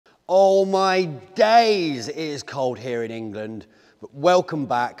Oh my days, it is cold here in England, but welcome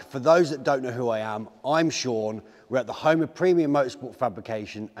back. For those that don't know who I am, I'm Sean. We're at the home of premium motorsport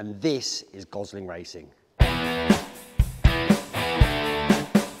fabrication, and this is Gosling Racing.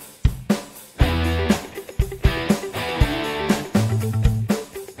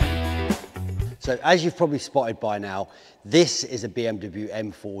 So as you've probably spotted by now, this is a BMW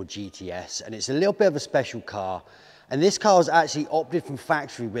M4 GTS, and it's a little bit of a special car. And this car is actually opted from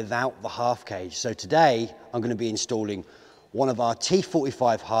factory without the half cage. So today I'm going to be installing one of our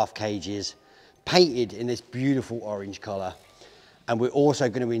T45 half cages, painted in this beautiful orange colour. And we're also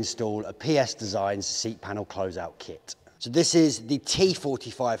going to install a PS Designs seat panel closeout kit. So this is the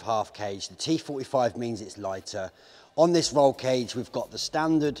T45 half cage. The T45 means it's lighter. On this roll cage, we've got the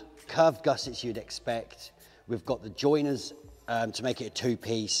standard curved gussets you'd expect. We've got the joiners to make it a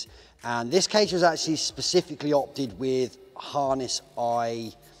two-piece. And this cage was actually specifically opted with harness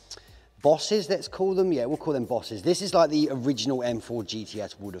eye bosses, let's call them. Yeah, we'll call them bosses. This is like the original M4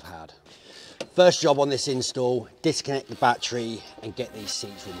 GTS would have had. First job on this install, disconnect the battery and get these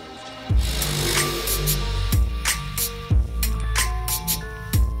seats removed.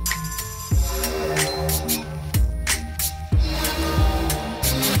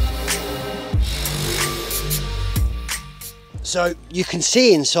 So you can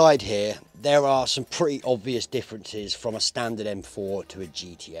see inside here, there are some pretty obvious differences from a standard M4 to a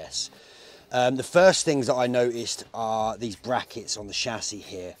GTS. The first things that I noticed are these brackets on the chassis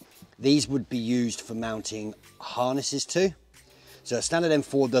here. These would be used for mounting harnesses to. So a standard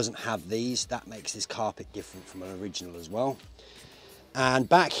M4 doesn't have these. That makes this carpet different from an original as well. And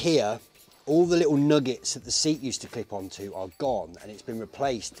back here, all the little nuggets that the seat used to clip onto are gone, and it's been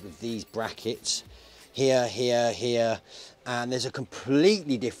replaced with these brackets. Here, here, here, and there's a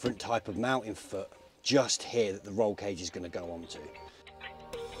completely different type of mounting foot just here that the roll cage is going to go onto.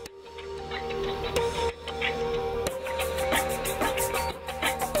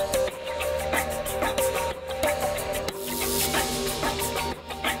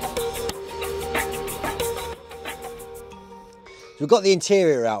 So we've got the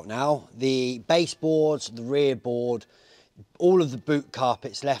interior out now, the baseboards, the rear board, all of the boot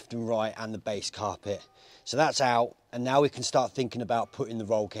carpets left and right, and the base carpet. So that's out, and now we can start thinking about putting the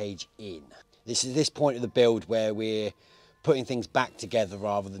roll cage in. This is this point of the build where we're putting things back together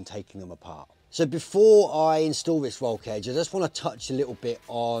rather than taking them apart. So before I install this roll cage, I just want to touch a little bit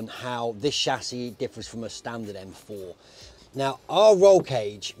on how this chassis differs from a standard M4. Now, our roll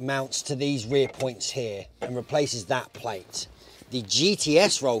cage mounts to these rear points here and replaces that plate. The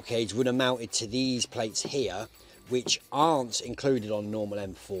GTS roll cage would have mounted to these plates here, which aren't included on a normal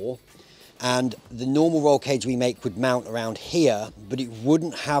M4. And the normal roll cage we make would mount around here, but it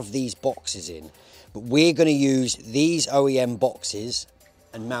wouldn't have these boxes in. But we're going to use these OEM boxes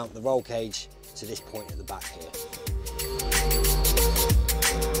and mount the roll cage to this point at the back here.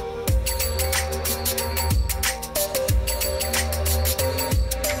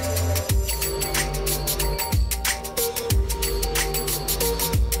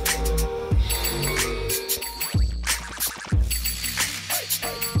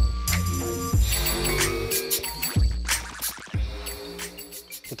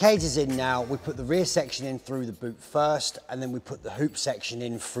 The cage is in now. We put the rear section in through the boot first, and then we put the hoop section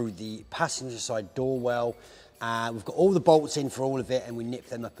in through the passenger side door well. We've got all the bolts in for all of it, and we nip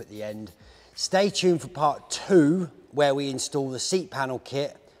them up at the end. Stay tuned for part 2, where we install the seat panel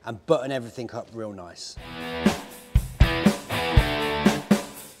kit and button everything up real nice.